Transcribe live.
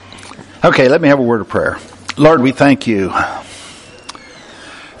Okay, let me have a word of prayer. Lord, we thank you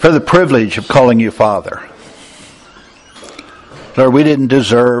for the privilege of calling you Father. Lord, we didn't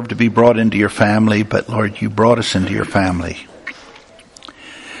deserve to be brought into your family, but Lord, you brought us into your family.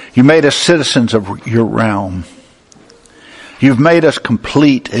 You made us citizens of your realm. You've made us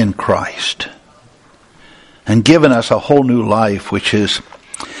complete in Christ and given us a whole new life, which is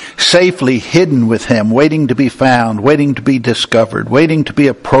safely hidden with him, waiting to be found, waiting to be discovered, waiting to be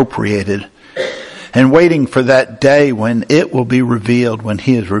appropriated, and waiting for that day when it will be revealed, when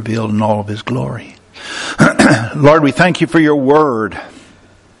he is revealed in all of his glory. Lord, we thank you for your word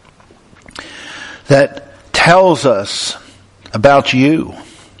that tells us about you,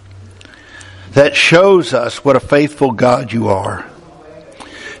 that shows us what a faithful God you are.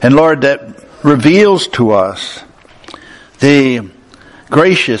 And Lord, that reveals to us the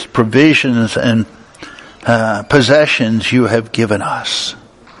gracious provisions and possessions you have given us.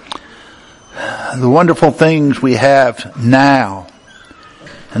 The wonderful things we have now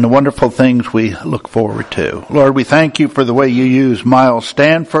and the wonderful things we look forward to. Lord, we thank you for the way you use Miles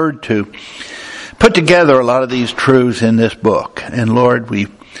Stanford to put together a lot of these truths in this book. And Lord, we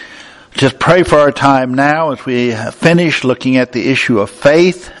just pray for our time now as we finish looking at the issue of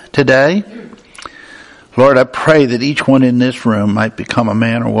faith today. Lord, I pray that each one in this room might become a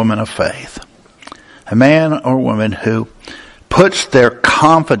man or woman of faith. A man or woman who puts their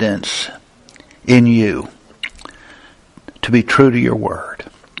confidence in you to be true to your word.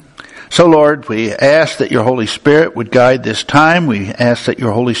 So Lord, we ask that your Holy Spirit would guide this time. We ask that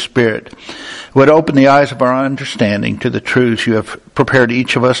your Holy Spirit would open the eyes of our understanding to the truths you have prepared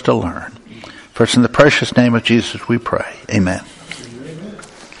each of us to learn. For it's in the precious name of Jesus we pray. Amen.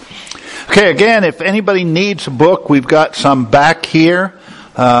 Okay, again, if anybody needs a book, we've got some back here.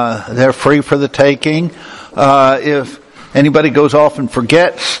 They're free for the taking. If anybody goes off and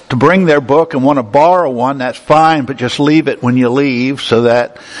forgets to bring their book and want to borrow one, that's fine, but just leave it when you leave so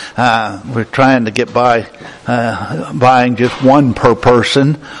that we're trying to get by buying just one per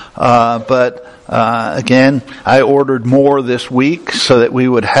person. Again, I ordered more this week so that we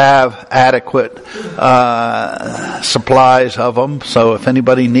would have adequate supplies of them. So if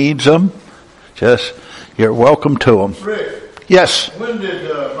anybody needs them, you're welcome to them. Rick, yes? When did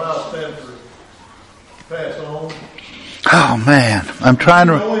Miles Stanford pass on? Oh man, I'm trying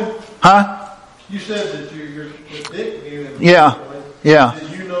to... Huh? You said that you're Dick knew him. Yeah.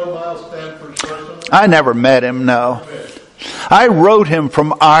 Did you know Miles Stanford personally? I never met him, no. I wrote him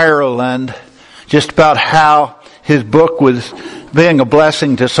from Ireland just about how his book was being a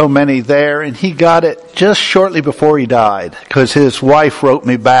blessing to so many there, and he got it just shortly before he died, because his wife wrote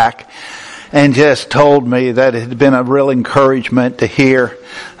me back and just told me that it had been a real encouragement to hear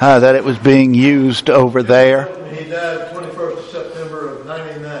that it was being used over there. He died 21st of September of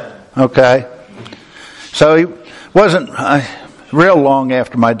 99. Okay. So he wasn't real long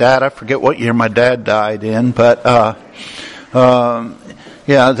after my dad. I forget what year my dad died in, but like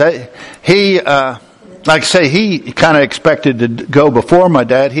I say, he kind of expected to go before my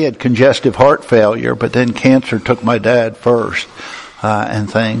dad. He had congestive heart failure, but then cancer took my dad first.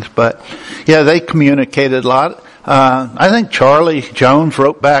 And things, but yeah, they communicated a lot. I think Charlie Jones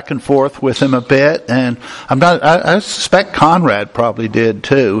wrote back and forth with him a bit, and I suspect Conrad probably did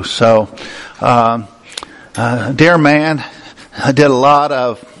too. So, dear man, I did a lot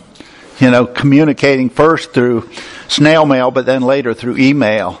of, communicating first through snail mail, but then later through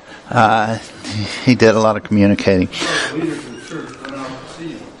email. He did a lot of communicating. Leaders of the church went out to see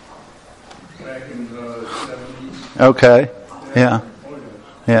him back in the 70s. Okay. Yeah.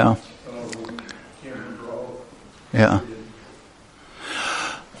 Yeah. Yeah.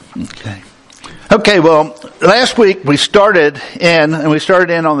 Okay, well, last week we started in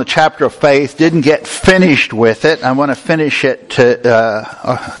on the chapter of faith, didn't get finished with it. I want to finish it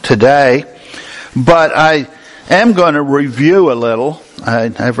today, but I am going to review a little. I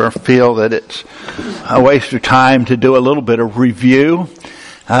never feel that it's a waste of time to do a little bit of review.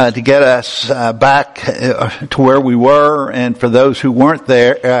 To get us back to where we were, and for those who weren't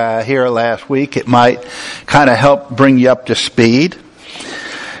there here last week, it might kind of help bring you up to speed.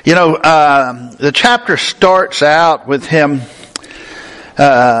 The chapter starts out with him,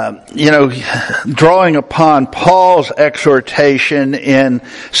 drawing upon Paul's exhortation in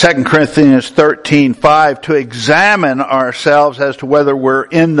 2 Corinthians 13:5 to examine ourselves as to whether we're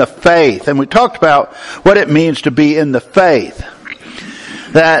in the faith. And we talked about what it means to be in the faith.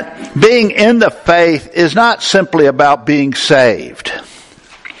 That being in the faith is not simply about being saved.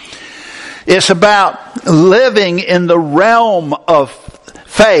 It's about living in the realm of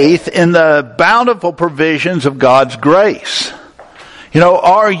faith in the bountiful provisions of God's grace.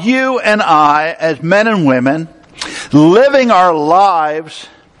 Are you and I, as men and women, living our lives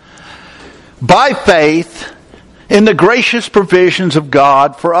by faith in the gracious provisions of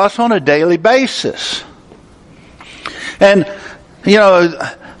God for us on a daily basis? And,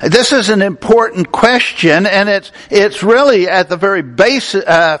 this is an important question, and it's really at the very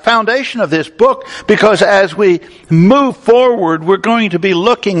foundation of this book, because as we move forward, we're going to be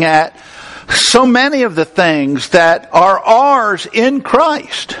looking at so many of the things that are ours in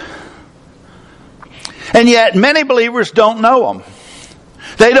Christ. And yet many believers don't know them.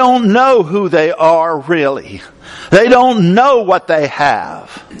 They don't know who they are really. They don't know what they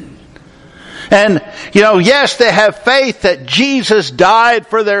have. And, yes, they have faith that Jesus died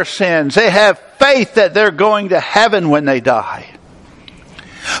for their sins. They have faith that they're going to heaven when they die.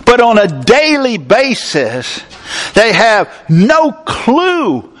 But on a daily basis, they have no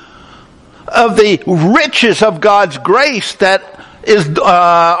clue of the riches of God's grace that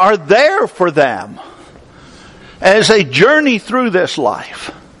are there for them as they journey through this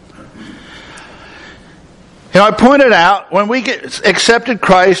life. I pointed out, when we accepted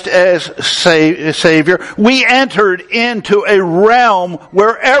Christ as Savior, we entered into a realm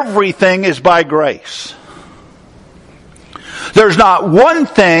where everything is by grace. There's not one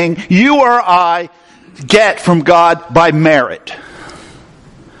thing you or I get from God by merit.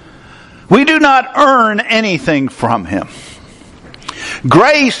 We do not earn anything from Him.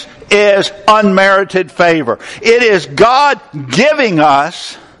 Grace is unmerited favor. It is God giving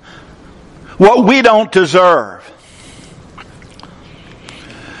us what we don't deserve.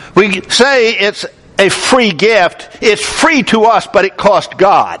 We say it's a free gift. It's free to us, but it cost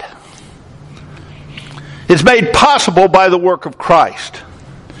God. It's made possible by the work of Christ.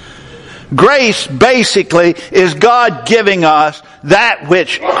 Grace basically is God giving us that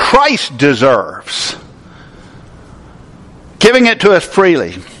which Christ deserves, giving it to us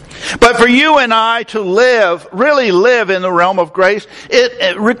freely. But for you and I to really live in the realm of grace,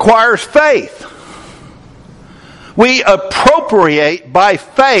 it requires faith. We appropriate by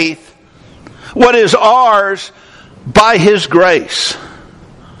faith what is ours by His grace.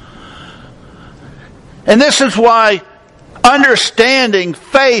 And this is why understanding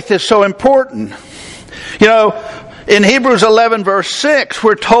faith is so important. In Hebrews 11 verse 6,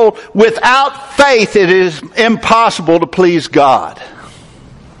 we're told, without faith it is impossible to please God.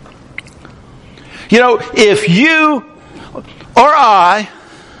 If you or I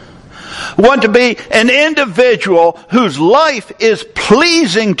want to be an individual whose life is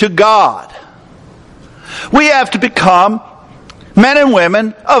pleasing to God, we have to become men and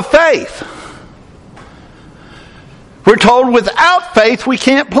women of faith. We're told without faith we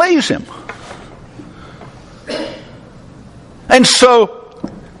can't please Him. And so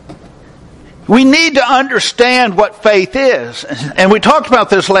we need to understand what faith is. And we talked about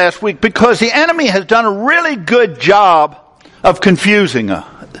this last week because the enemy has done a really good job of confusing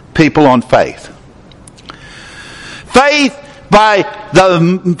people on faith. Faith, by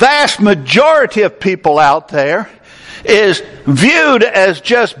the vast majority of people out there, is viewed as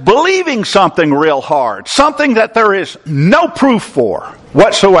just believing something real hard, something that there is no proof for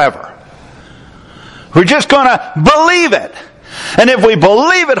whatsoever. We're just going to believe it. And if we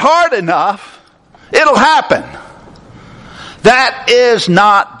believe it hard enough, it'll happen. That is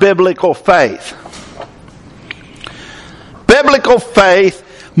not biblical faith. Biblical faith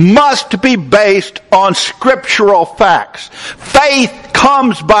must be based on scriptural facts. Faith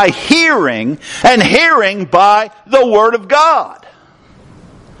comes by hearing, and hearing by the Word of God.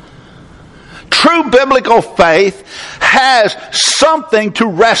 True biblical faith has something to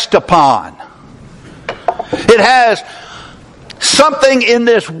rest upon. It has something in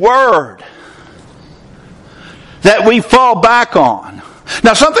this Word that we fall back on.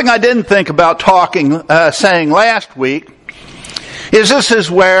 Now, something I didn't think about saying last week is this is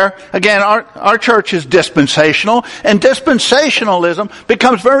where, again, our church is dispensational, and dispensationalism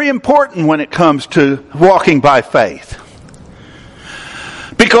becomes very important when it comes to walking by faith.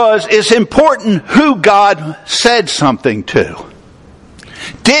 Because it's important who God said something to.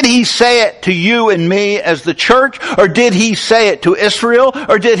 Did He say it to you and me as the church, or did He say it to Israel,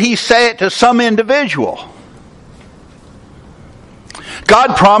 or did He say it to some individual?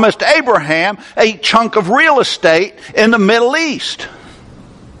 God promised Abraham a chunk of real estate in the Middle East.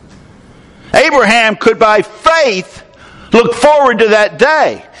 Abraham could, by faith, look forward to that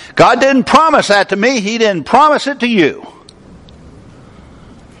day. God didn't promise that to me. He didn't promise it to you.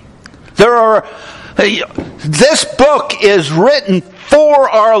 This book is written for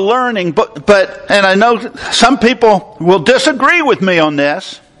our learning, but and I know some people will disagree with me on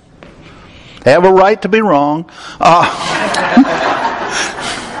this. They have a right to be wrong.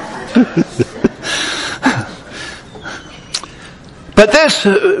 But this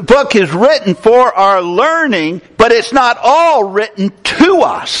book is written for our learning, but it's not all written to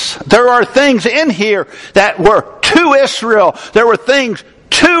us. There are things in here that were to Israel. There were things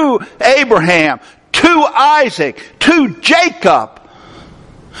to Abraham, to Isaac, to Jacob,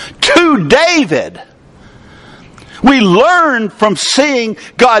 to David. We learn from seeing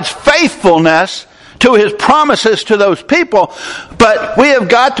God's faithfulness to His promises to those people, but we have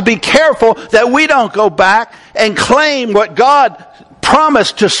got to be careful that we don't go back and claim what God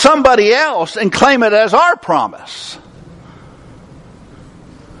promised to somebody else and claim it as our promise.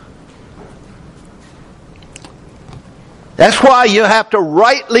 That's why you have to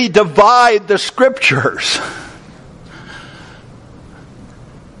rightly divide the Scriptures.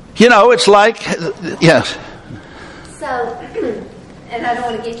 You know, it's like, yes. So, and I don't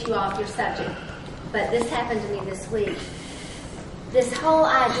want to get you off your subject, but this happened to me this week. This whole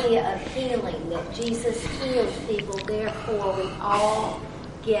idea of healing, that Jesus healed people, therefore we all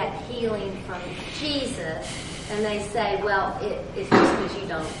get healing from Jesus, and they say, well, it's just because you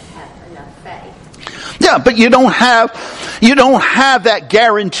don't have enough faith. Yeah, but you don't have that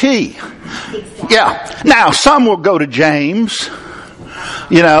guarantee. Exactly. Yeah. Now, some will go to James,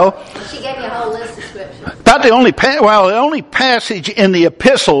 you know. She gave me a whole list of scriptures. About the only passage in the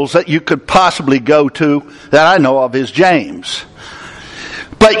epistles that you could possibly go to that I know of is James.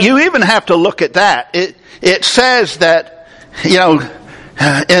 But you even have to look at that. It says that, you know,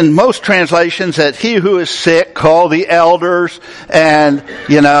 in most translations that he who is sick, call the elders, and,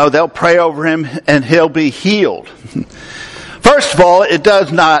 you know, they'll pray over him and he'll be healed. First of all, it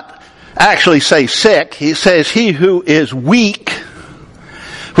does not actually say sick. He says he who is weak,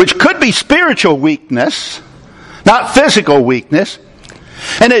 which could be spiritual weakness, not physical weakness.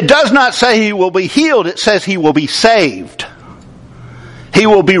 And it does not say he will be healed. It says he will be saved. He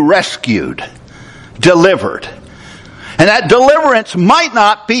will be rescued, delivered. And that deliverance might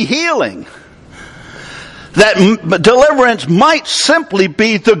not be healing. That deliverance might simply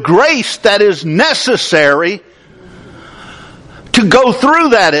be the grace that is necessary to go through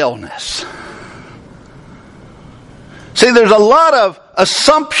that illness. See, there's a lot of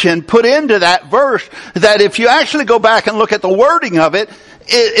assumption put into that verse that if you actually go back and look at the wording of it,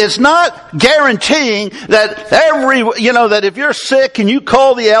 it's not guaranteeing that that if you're sick and you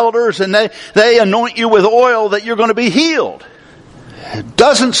call the elders and they anoint you with oil that you're going to be healed. It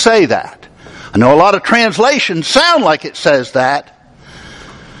doesn't say that. I know a lot of translations sound like it says that.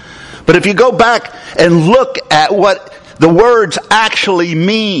 But if you go back and look at what the words actually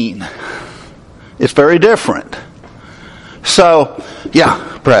mean, it's very different. So,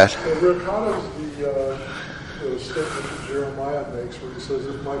 yeah, Brad. Rick, how does the statement that Jeremiah makes where he says,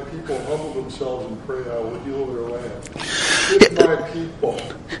 if my people humble themselves and pray, I will heal their land? If my people.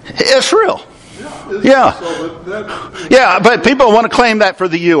 Israel. Yeah. So yeah, but people want to claim that for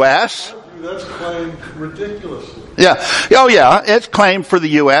the U.S. That's claimed ridiculously. Yeah. Oh, yeah, it's claimed for the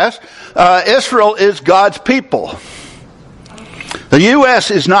U.S. Israel is God's people. The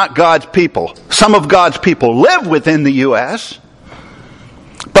U.S. is not God's people. Some of God's people live within the U.S.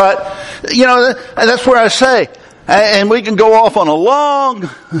 But, you know, that's where I say, and we can go off on a long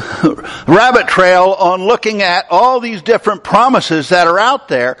rabbit trail on looking at all these different promises that are out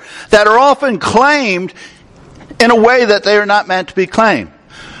there that are often claimed in a way that they are not meant to be claimed.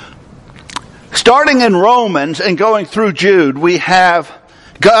 Starting in Romans and going through Jude, we have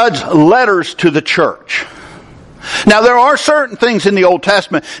God's letters to the church. Now, there are certain things in the Old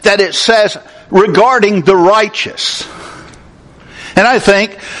Testament that it says regarding the righteous. And I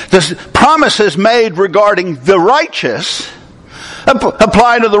think the promises made regarding the righteous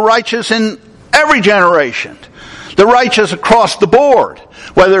apply to the righteous in every generation. The righteous across the board.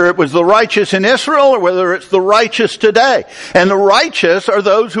 Whether it was the righteous in Israel or whether it's the righteous today. And the righteous are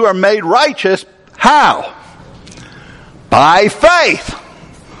those who are made righteous. How? By faith.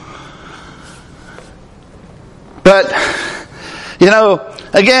 But, you know,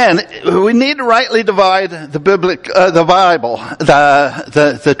 again, we need to rightly divide the Bible,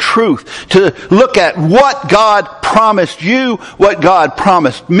 the truth, to look at what God promised you, what God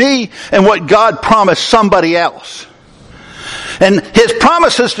promised me, and what God promised somebody else. And His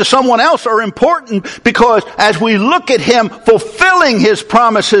promises to someone else are important because as we look at Him fulfilling His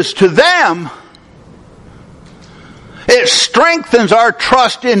promises to them, it strengthens our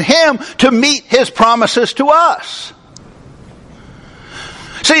trust in Him to meet His promises to us.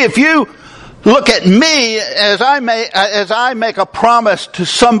 See, if you look at me as I make a promise to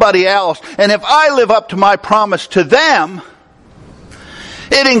somebody else, and if I live up to my promise to them,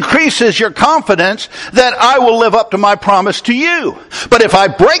 it increases your confidence that I will live up to my promise to you. But if I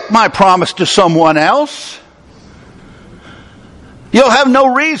break my promise to someone else, you'll have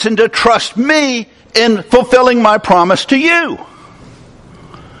no reason to trust me in fulfilling my promise to you.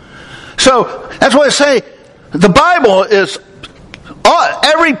 So, that's why I say, the Bible is,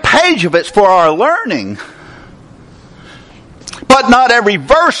 every page of it's for our learning. But not every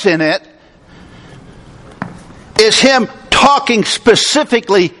verse in it is Him talking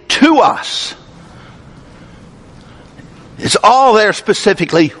specifically to us. It's all there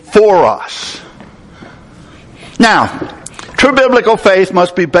specifically for us. Now, true biblical faith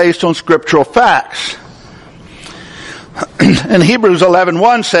must be based on scriptural facts. And Hebrews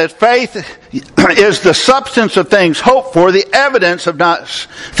 11:1 says, faith is the substance of things hoped for, the evidence of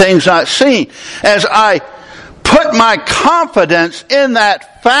things not seen. As I put my confidence in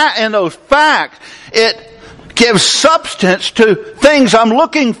those facts, it gives substance to things I'm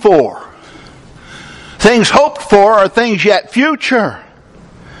looking for. Things hoped for are things yet future.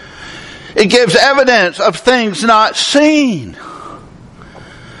 It gives evidence of things not seen.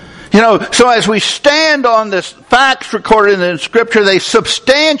 So as we stand on this facts recorded in Scripture, they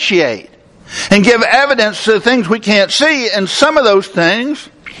substantiate and give evidence to the things we can't see. And some of those things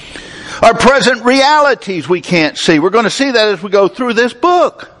are present realities we can't see. We're going to see that as we go through this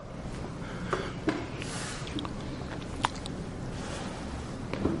book.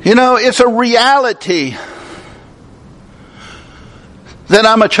 It's a reality that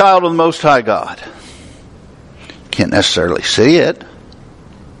I'm a child of the Most High God. Can't necessarily see it.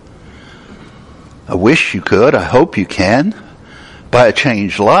 I wish you could. I hope you can. By a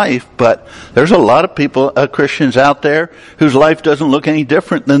changed life. But there's a lot of people, Christians out there, whose life doesn't look any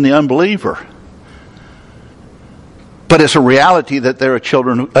different than the unbeliever. But it's a reality that they're a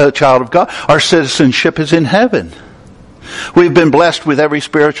child of God. Our citizenship is in heaven. We've been blessed with every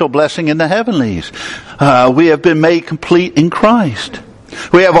spiritual blessing in the heavenlies. We have been made complete in Christ.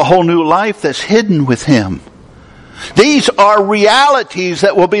 We have a whole new life that's hidden with Him. These are realities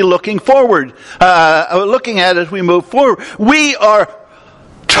that we'll be looking at as we move forward. We are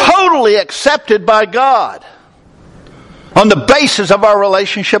totally accepted by God on the basis of our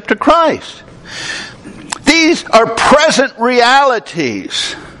relationship to Christ. These are present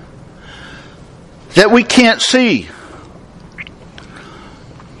realities that we can't see.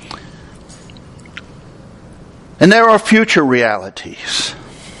 And there are future realities.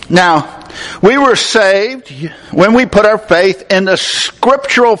 Now, we were saved when we put our faith in the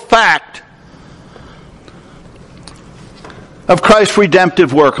scriptural fact of Christ's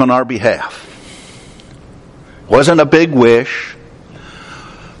redemptive work on our behalf. It wasn't a big wish.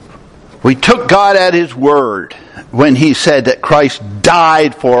 We took God at His word when He said that Christ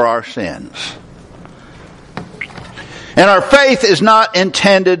died for our sins. And our faith is not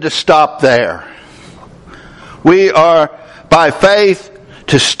intended to stop there. We are by faith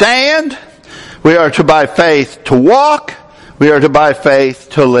to stand. We are to by faith to walk. We are to by faith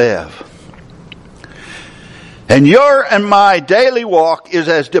to live. And your and my daily walk is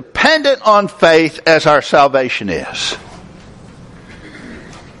as dependent on faith as our salvation is.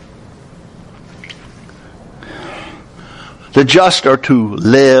 The just are to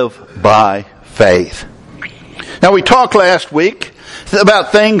live by faith. Now, we talked last week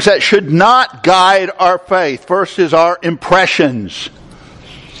about things that should not guide our faith. First is our impressions.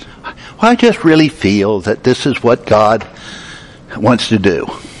 Well, I just really feel that this is what God wants to do.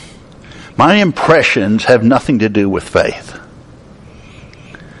 My impressions have nothing to do with faith.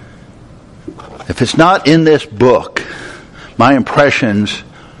 If it's not in this book, my impressions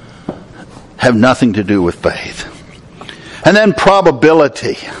have nothing to do with faith. And then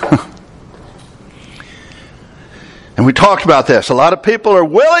probability. And we talked about this. A lot of people are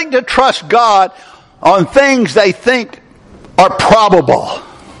willing to trust God on things they think are probable,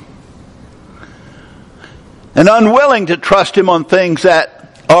 and unwilling to trust Him on things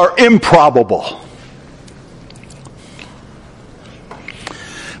that are improbable.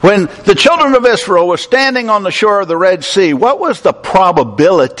 When the children of Israel were standing on the shore of the Red Sea, what was the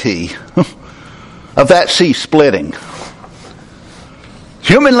probability of that sea splitting?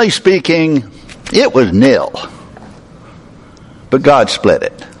 Humanly speaking, it was nil. But God split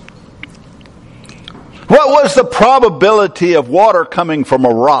it. What was the probability of water coming from a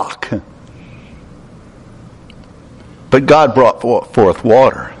rock? But God brought forth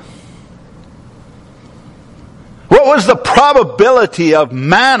water. What was the probability of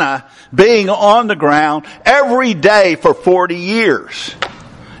manna being on the ground every day for 40 years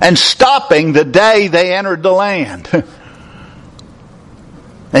and stopping the day they entered the land?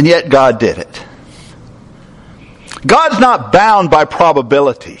 And yet God did it. God's not bound by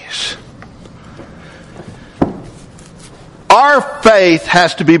probabilities. Our faith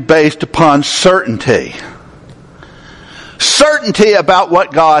has to be based upon certainty. Certainty about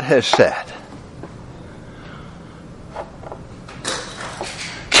what God has said.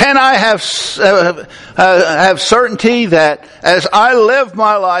 Can I have certainty that as I live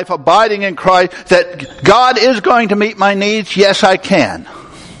my life abiding in Christ, that God is going to meet my needs? Yes, I can.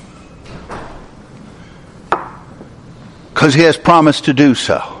 Because He has promised to do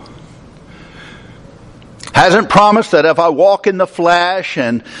so. Hasn't promised that if I walk in the flesh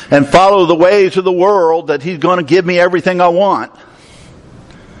and follow the ways of the world that He's going to give me everything I want.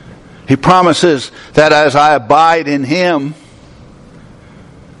 He promises that as I abide in Him,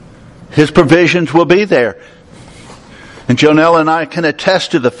 His provisions will be there. And Jonelle and I can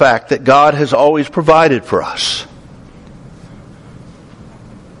attest to the fact that God has always provided for us.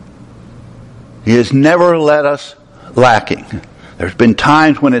 He has never let us lacking. There's been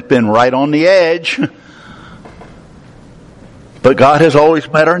times when it's been right on the edge, but God has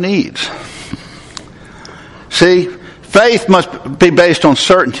always met our needs. See, faith must be based on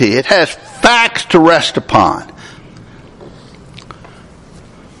certainty. It has facts to rest upon.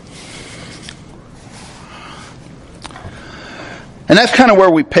 And that's kind of where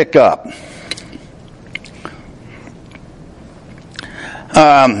we pick up.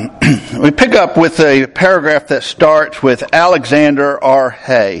 We pick up with a paragraph that starts with Alexander R.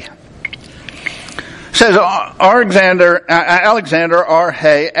 Hay. It says, Alexander R.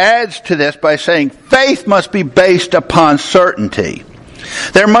 Hay adds to this by saying, faith must be based upon certainty.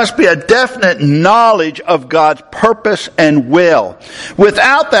 There must be a definite knowledge of God's purpose and will.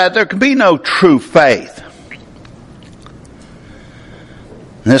 Without that, there can be no true faith.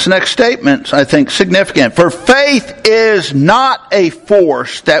 This next statement, I think, significant. For faith is not a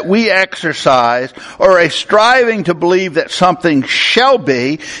force that we exercise or a striving to believe that something shall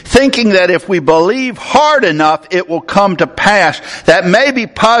be, thinking that if we believe hard enough, it will come to pass. That may be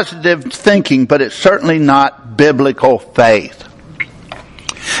positive thinking, but it's certainly not biblical faith.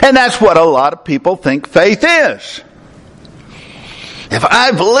 And that's what a lot of people think faith is. If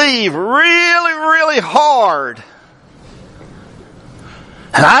I believe really, really hard,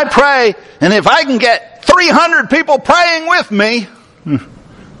 and I pray, and if I can get 300 people praying with me,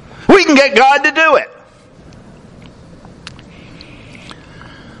 we can get God to do it.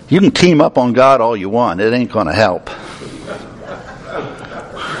 You can team up on God all you want. It ain't going to help.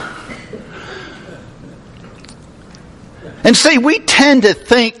 And see, we tend to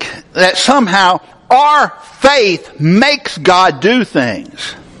think that somehow our faith makes God do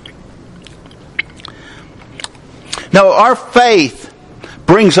things. No, our faith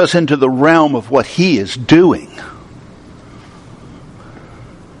brings us into the realm of what He is doing.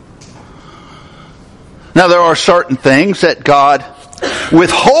 Now, there are certain things that God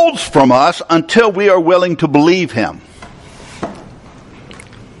withholds from us until we are willing to believe Him.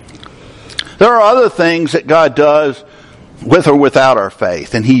 There are other things that God does with or without our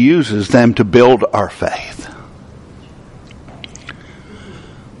faith, and He uses them to build our faith.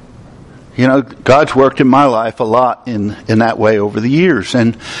 You know, God's worked in my life a lot in that way over the years.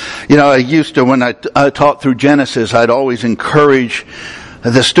 And, you know, I used to, when I taught through Genesis, I'd always encourage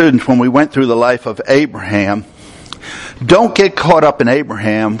the students when we went through the life of Abraham, don't get caught up in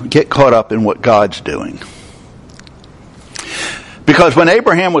Abraham, get caught up in what God's doing. Because when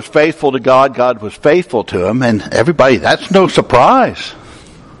Abraham was faithful to God, God was faithful to him, and everybody, that's no surprise.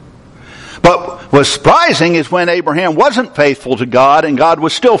 But what's surprising is when Abraham wasn't faithful to God and God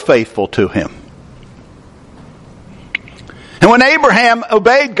was still faithful to him. And when Abraham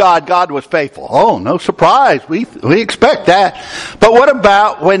obeyed God, God was faithful. Oh, no surprise. We expect that. But what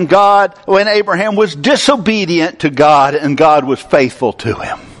about when Abraham was disobedient to God and God was faithful to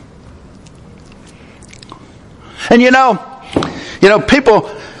him? And you know,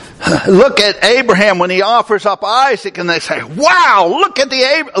 people look at Abraham when he offers up Isaac and they say, wow, look at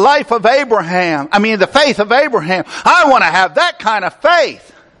the life of Abraham. I mean, the faith of Abraham. I want to have that kind of faith.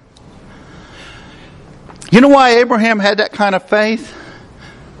 You know why Abraham had that kind of faith?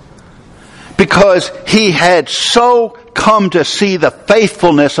 Because he had so come to see the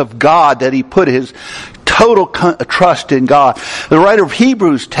faithfulness of God that he put his total trust in God. The writer of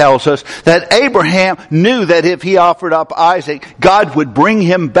Hebrews tells us that Abraham knew that if he offered up Isaac, God would bring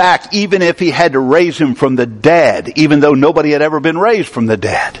him back even if he had to raise him from the dead, even though nobody had ever been raised from the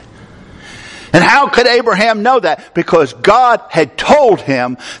dead. And how could Abraham know that? Because God had told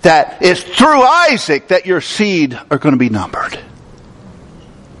him that it's through Isaac that your seed are going to be numbered.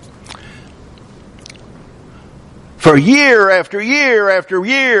 For year after year after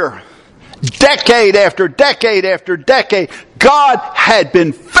year, decade after decade after decade, God had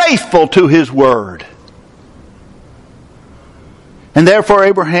been faithful to His word. And therefore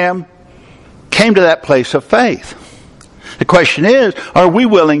Abraham came to that place of faith. The question is, are we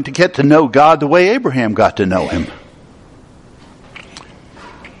willing to get to know God the way Abraham got to know Him?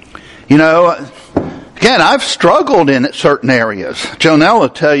 You know, again, I've struggled in certain areas. Jonelle will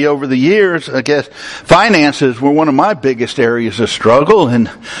tell you over the years, I guess, finances were one of my biggest areas of struggle.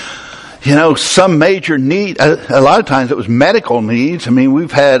 And, you know, some major need, a lot of times it was medical needs. I mean,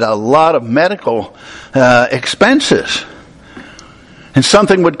 we've had a lot of medical expenses. And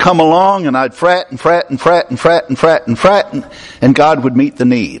something would come along and I'd fret, and God would meet the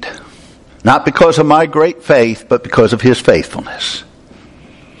need. Not because of my great faith, but because of His faithfulness.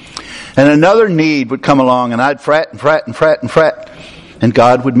 And another need would come along and I'd fret, and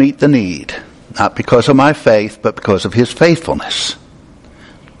God would meet the need. Not because of my faith, but because of His faithfulness.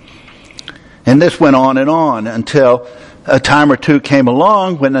 And this went on until a time or two came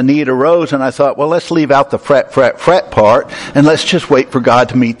along when a need arose, and I thought, well, let's leave out the fret part, and let's just wait for God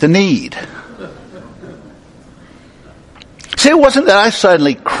to meet the need. See, it wasn't that I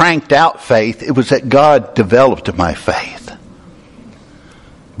suddenly cranked out faith, it was that God developed my faith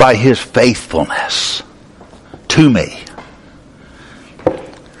by His faithfulness to me.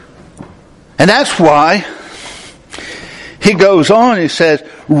 And that's why he goes on, he says,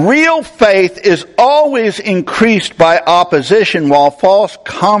 real faith is always increased by opposition, while false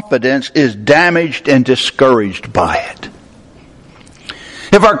confidence is damaged and discouraged by it.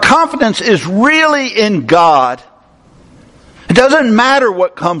 If our confidence is really in God, it doesn't matter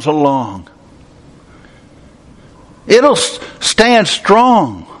what comes along. It'll stand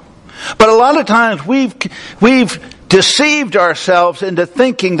strong. But a lot of times we've deceived ourselves into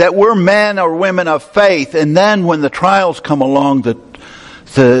thinking that we're men or women of faith, and then when the trials come along,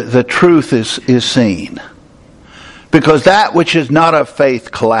 the truth is seen. Because that which is not of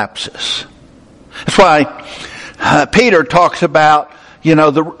faith collapses. That's why Peter talks about,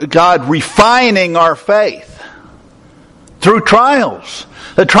 God refining our faith through trials.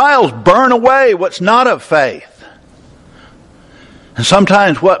 The trials burn away what's not of faith. And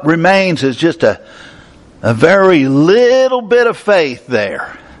sometimes what remains is just a very little bit of faith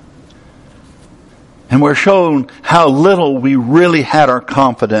there. And we're shown how little we really had our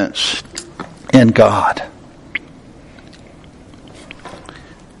confidence in God.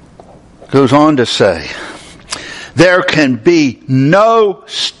 Goes on to say, there can be no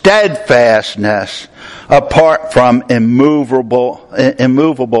steadfastness apart from immovable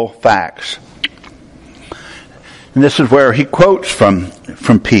facts. And this is where he quotes from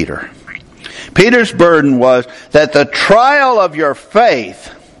Peter. Peter's burden was that the trial of your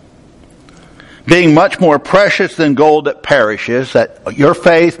faith, being much more precious than gold that perishes, that your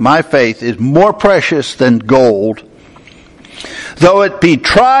faith, my faith, is more precious than gold, though it be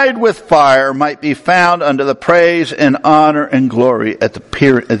tried with fire, might be found unto the praise and honor and glory at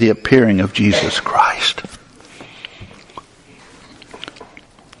the appearing of Jesus Christ.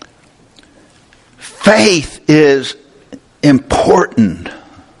 Faith is important.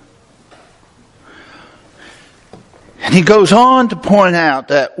 And he goes on to point out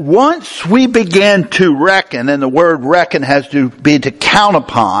that once we begin to reckon, and the word reckon has to be to count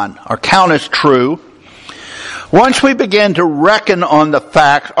upon, or count as true. Once we begin to reckon on the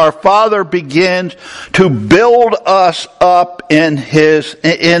facts, our Father begins to build us up in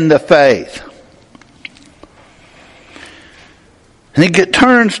the faith. And he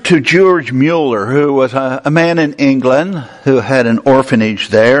turns to George Mueller, who was a man in England who had an orphanage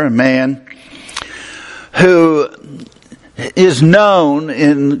there, a man who is known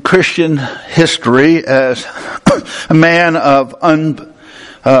in Christian history as a man of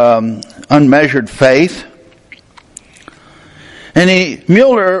unmeasured faith. And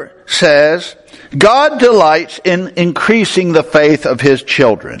Mueller says, God delights in increasing the faith of His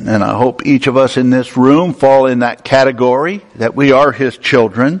children. And I hope each of us in this room fall in that category, that we are His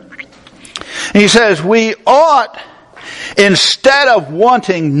children. And he says, we ought, instead of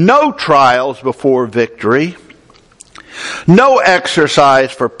wanting no trials before victory, no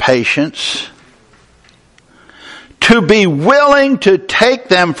exercise for patience, to be willing to take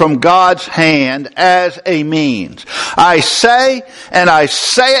them from God's hand as a means. I say, and I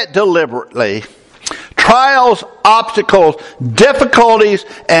say it deliberately, trials, obstacles, difficulties,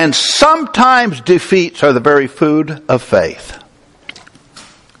 and sometimes defeats are the very food of faith.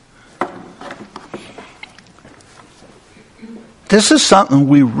 This is something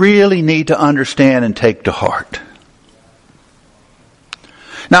we really need to understand and take to heart.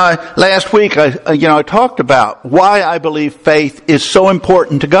 Now, last week, I talked about why I believe faith is so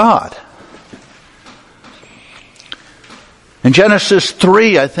important to God. And Genesis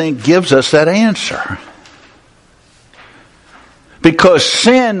 3, I think, gives us that answer. Because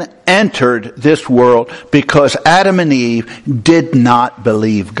sin entered this world because Adam and Eve did not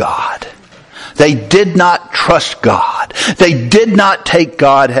believe God. They did not trust God. They did not take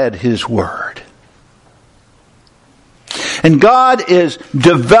God at His word. And God is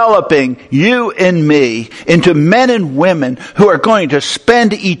developing you and me into men and women who are going to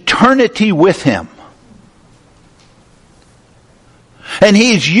spend eternity with Him. And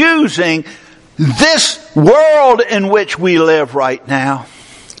He's using this world in which we live right now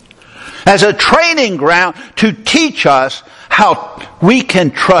as a training ground to teach us how we can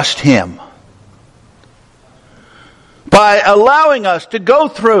trust Him. By allowing us to go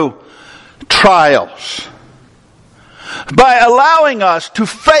through trials. By allowing us to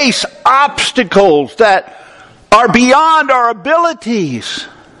face obstacles that are beyond our abilities.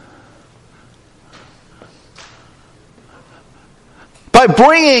 By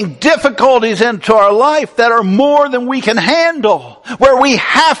bringing difficulties into our life that are more than we can handle, where we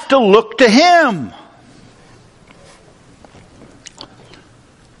have to look to Him.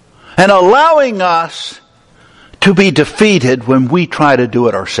 And allowing us to be defeated when we try to do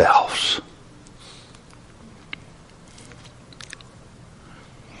it ourselves.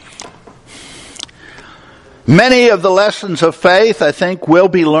 Many of the lessons of faith, I think, will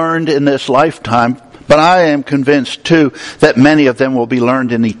be learned in this lifetime. But I am convinced, too, that many of them will be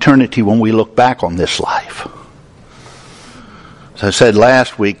learned in eternity when we look back on this life. As I said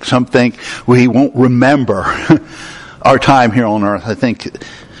last week, some think we won't remember our time here on earth. I think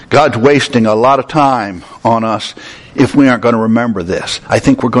God's wasting a lot of time on us if we aren't going to remember this. I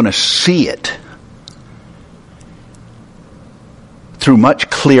think we're going to see it through much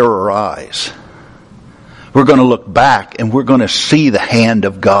clearer eyes. We're going to look back and we're going to see the hand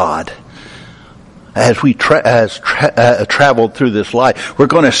of God. As we traveled through this life, we're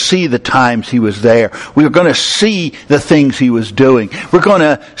going to see the times He was there. We're going to see the things He was doing. We're going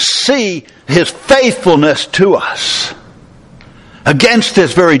to see His faithfulness to us against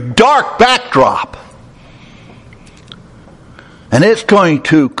this very dark backdrop. And it's going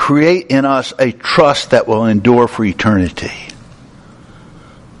to create in us a trust that will endure for eternity.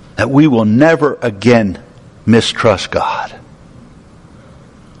 That we will never again mistrust God.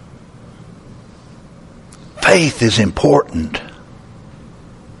 Faith is important.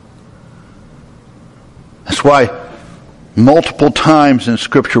 That's why multiple times in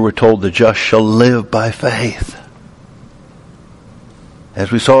Scripture we're told the just shall live by faith.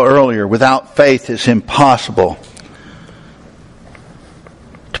 As we saw earlier, without faith it's impossible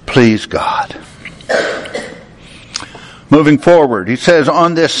to please God. Moving forward, he says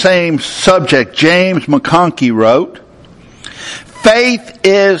on this same subject, James McConkie wrote, faith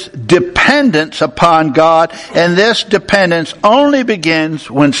is dependence upon God, and this dependence only begins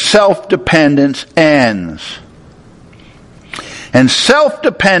when self-dependence ends. And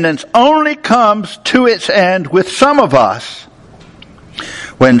self-dependence only comes to its end with some of us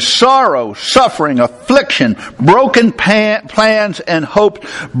when sorrow, suffering, affliction, broken plans, and hopes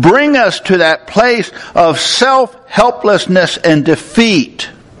bring us to that place of self-helplessness and defeat.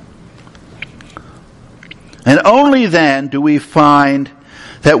 And only then do we find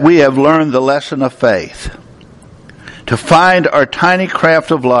that we have learned the lesson of faith. To find our tiny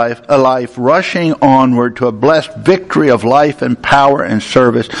craft of life, a life rushing onward to a blessed victory of life and power and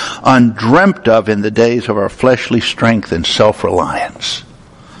service undreamt of in the days of our fleshly strength and self-reliance.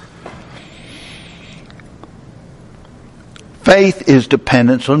 Faith is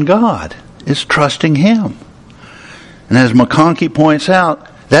dependence on God. It's trusting Him. And as McConkie points out,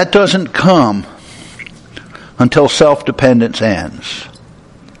 that doesn't come until self-dependence ends.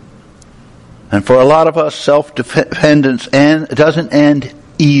 And for a lot of us, self-dependence doesn't end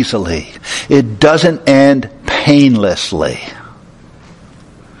easily. It doesn't end painlessly.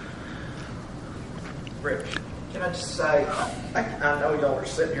 Rick, can I just say, I know y'all are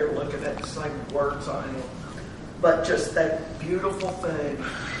sitting here looking at the same words I am, but just that beautiful thing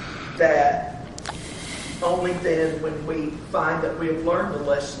that only then when we find that we have learned the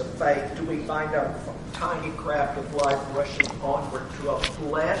lesson of faith do we find our tiny craft of life rushing onward to a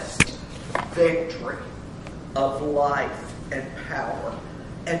blessed victory of life and power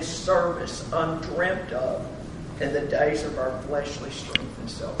and service undreamt of in the days of our fleshly strength and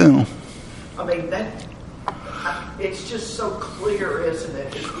self. I mean, it's just so clear, isn't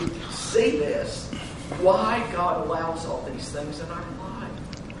it? If we see this, why God allows all these things in our life.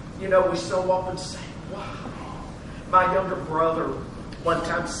 You know, we so often say, wow. My younger brother one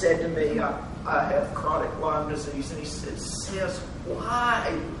time said to me, I have chronic Lyme disease, and he said, "Sis,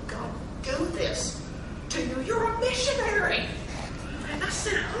 why God do this?" to you. You're a missionary. And I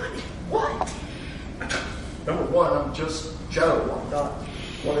said, honey, what? Number one, I'm just Joe. I'm not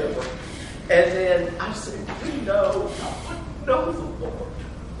whatever. And then I said, you know, I know the Lord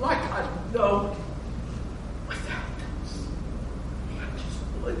like I know him without this. I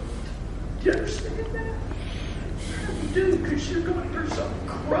just believed. Do you understand that? You do, because you're going through something.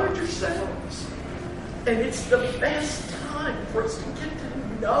 Grow yourselves. And it's the best time for us to get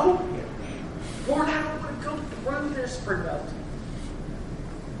to know him. Lord, I don't want to go through this for nothing.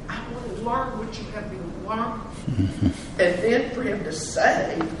 I want to learn what you have me to learn. And then for him to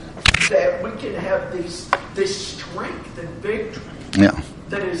say that we can have this strength and victory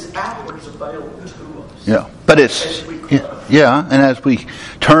that is ours available to us. Yeah, but it's and as we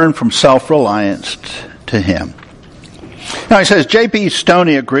turn from self-reliance to him. Now he says, J.B.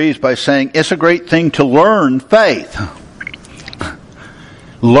 Stoney agrees by saying it's a great thing to learn faith.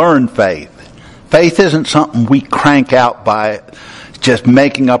 Learn faith. Faith isn't something we crank out by just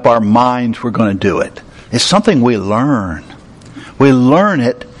making up our minds we're going to do it. It's something we learn. We learn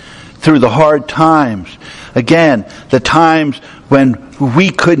it through the hard times. Again, the times when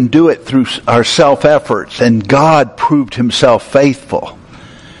we couldn't do it through our self-efforts and God proved himself faithful.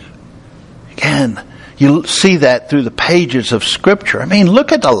 Again, you see that through the pages of Scripture. I mean,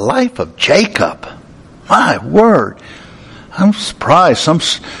 look at the life of Jacob. My word. I'm surprised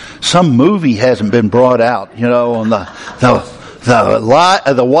some movie hasn't been brought out, on the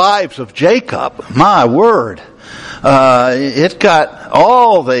wives of Jacob. My word. It's got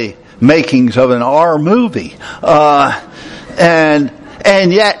all the makings of an R movie. And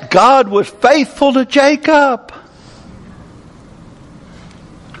yet God was faithful to Jacob.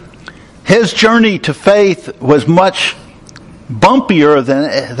 His journey to faith was much bumpier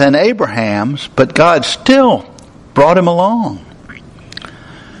than Abraham's, but God still brought him along.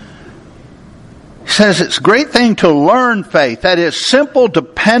 He says it's a great thing to learn faith. That is simple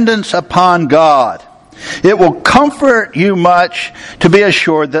dependence upon God. It will comfort you much to be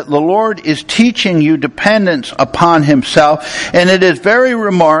assured that the Lord is teaching you dependence upon himself. And it is very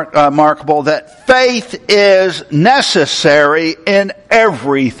remarkable that faith is necessary in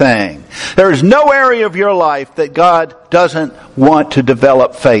everything. There is no area of your life that God doesn't want to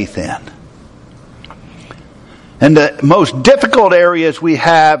develop faith in. And the most difficult areas we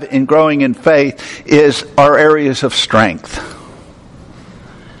have in growing in faith is our areas of strength.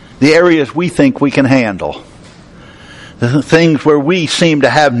 The areas we think we can handle. The things where we seem to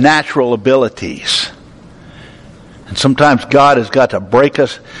have natural abilities. And sometimes God has got to break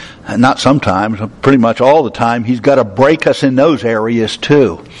us, not sometimes, pretty much all the time, he's got to break us in those areas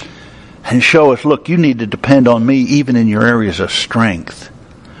too. And show us, look, you need to depend on me even in your areas of strength.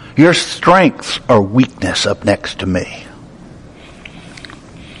 Your strengths are weakness up next to me.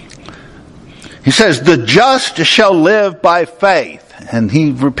 He says, the just shall live by faith. And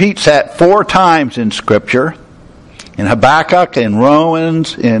he repeats that 4 times in Scripture. In Habakkuk, in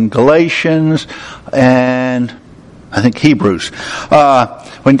Romans, in Galatians, and I think Hebrews.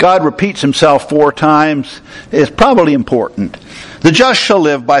 When God repeats himself 4 times, it's probably important. The just shall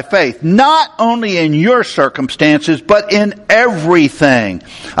live by faith, not only in your circumstances, but in everything.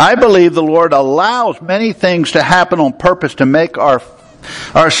 I believe the Lord allows many things to happen on purpose to make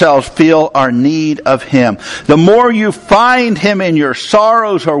ourselves feel our need of him. The more you find him in your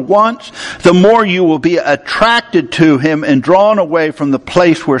sorrows or wants, the more you will be attracted to him and drawn away from the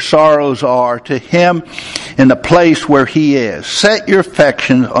place where sorrows are to him in the place where he is. Set your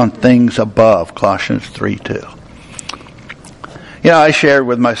affections on things above. Colossians 3:2. I shared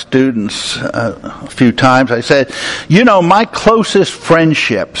with my students a few times. I said, my closest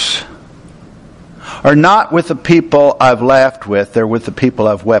friendships are not with the people I've laughed with, they're with the people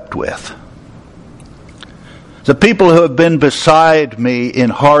I've wept with. The people who have been beside me in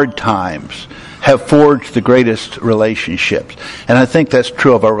hard times have forged the greatest relationships. And I think that's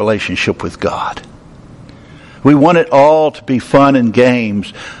true of our relationship with God. We want it all to be fun and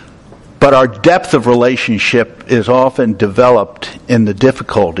games, but our depth of relationship is often developed in the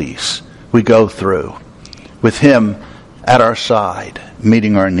difficulties we go through, with him at our side,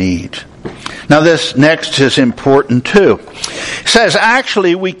 meeting our needs. Now this next is important too. It says,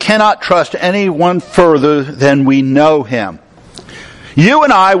 actually, we cannot trust anyone further than we know him. You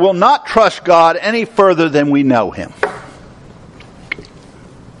and I will not trust God any further than we know him.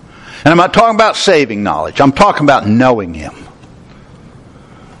 And I'm not talking about saving knowledge. I'm talking about knowing him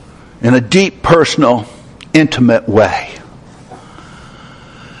in a deep, personal, intimate way.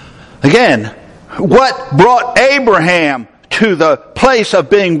 Again, what brought Abraham to the place of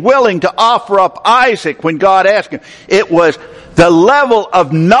being willing to offer up Isaac when God asked him? It was the level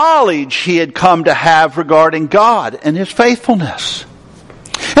of knowledge he had come to have regarding God and his faithfulness.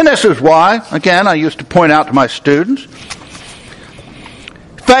 And this is why, again, I used to point out to my students,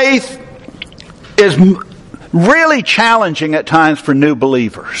 faith is really challenging at times for new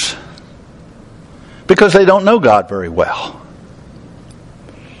believers because they don't know God very well.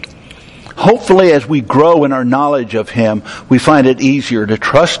 Hopefully, as we grow in our knowledge of him, we find it easier to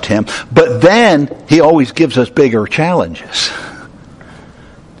trust him. But then, he always gives us bigger challenges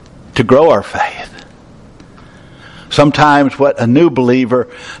to grow our faith. Sometimes what a new believer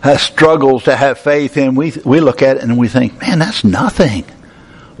struggles to have faith in, we look at it and we think, man, that's nothing.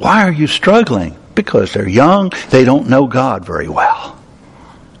 Why are you struggling? Because they're young, they don't know God very well.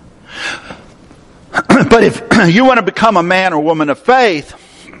 But if you want to become a man or woman of faith,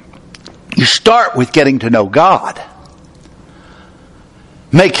 you start with getting to know God.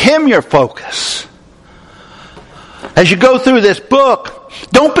 Make him your focus. As you go through this book,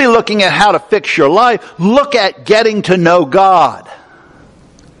 don't be looking at how to fix your life. Look at getting to know God.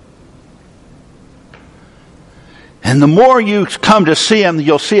 And the more you come to see him,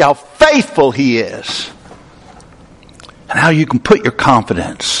 you'll see how faithful he is. And how you can put your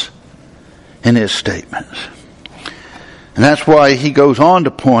confidence in his statements. And that's why he goes on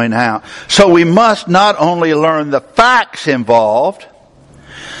to point out, so we must not only learn the facts involved,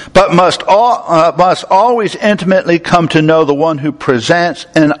 but must always intimately come to know the one who presents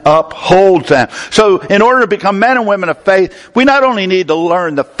and upholds them. So in order to become men and women of faith, we not only need to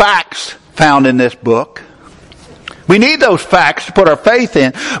learn the facts found in this book, we need those facts to put our faith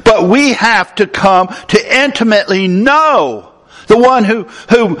in, but we have to come to intimately know the one who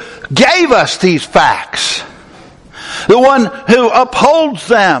gave us these facts. The one who upholds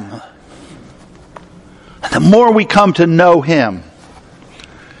them. And the more we come to know him,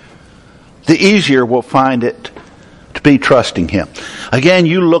 the easier we'll find it to be trusting him. Again,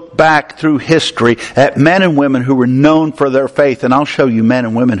 you look back through history at men and women who were known for their faith, and I'll show you men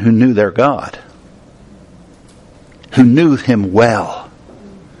and women who knew their God, who knew him well.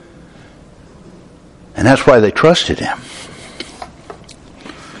 And that's why they trusted him.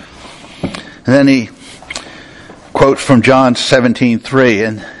 And then he quotes from John 17:3,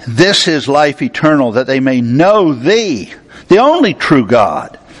 and this is life eternal, that they may know thee, the only true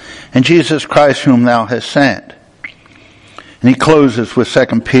God, and Jesus Christ whom thou hast sent. And he closes with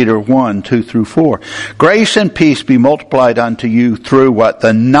 2 Peter 1:2-4. Grace and peace be multiplied unto you through what?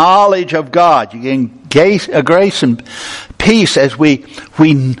 The knowledge of God. You gain grace and peace as we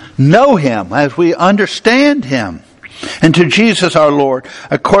know him, as we understand him. And to Jesus our Lord,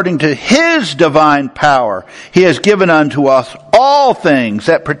 according to his divine power, he has given unto us all things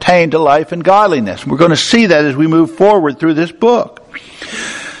that pertain to life and godliness. We're going to see that as we move forward through this book.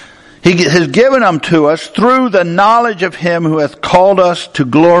 He has given them to us through the knowledge of him who hath called us to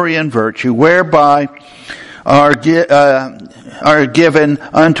glory and virtue, whereby are given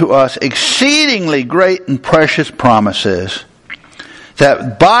unto us exceedingly great and precious promises,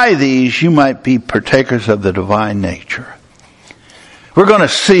 that by these you might be partakers of the divine nature. We're going to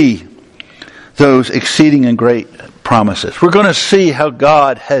see those exceeding and great promises. We're going to see how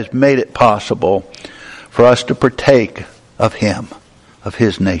God has made it possible for us to partake of him, of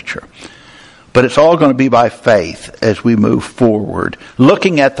his nature. But it's all going to be by faith as we move forward,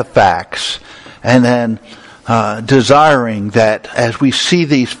 looking at the facts and then desiring that as we see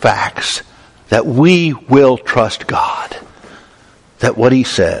these facts, that we will trust God. That what he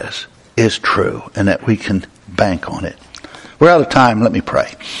says is true and that we can bank on it. We're out of time. Let me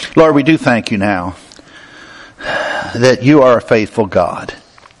pray. Lord, we do thank you now that you are a faithful God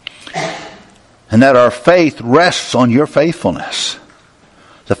and that our faith rests on your faithfulness.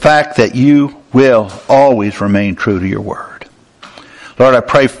 The fact that you will always remain true to your word. Lord, I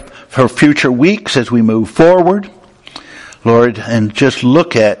pray for future weeks as we move forward. Lord, and just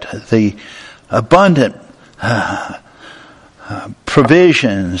look at the abundant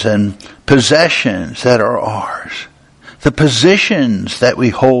provisions and possessions that are ours. The positions that we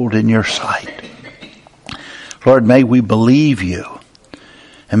hold in your sight. Lord, may we believe you.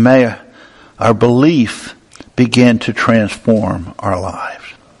 And may our belief begin to transform our lives.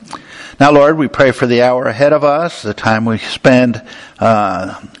 Now, Lord, we pray for the hour ahead of us, the time we spend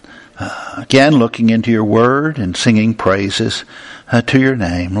again looking into your word and singing praises to your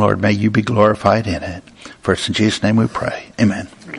name. Lord, may you be glorified in it. For it's in Jesus' name we pray. Amen.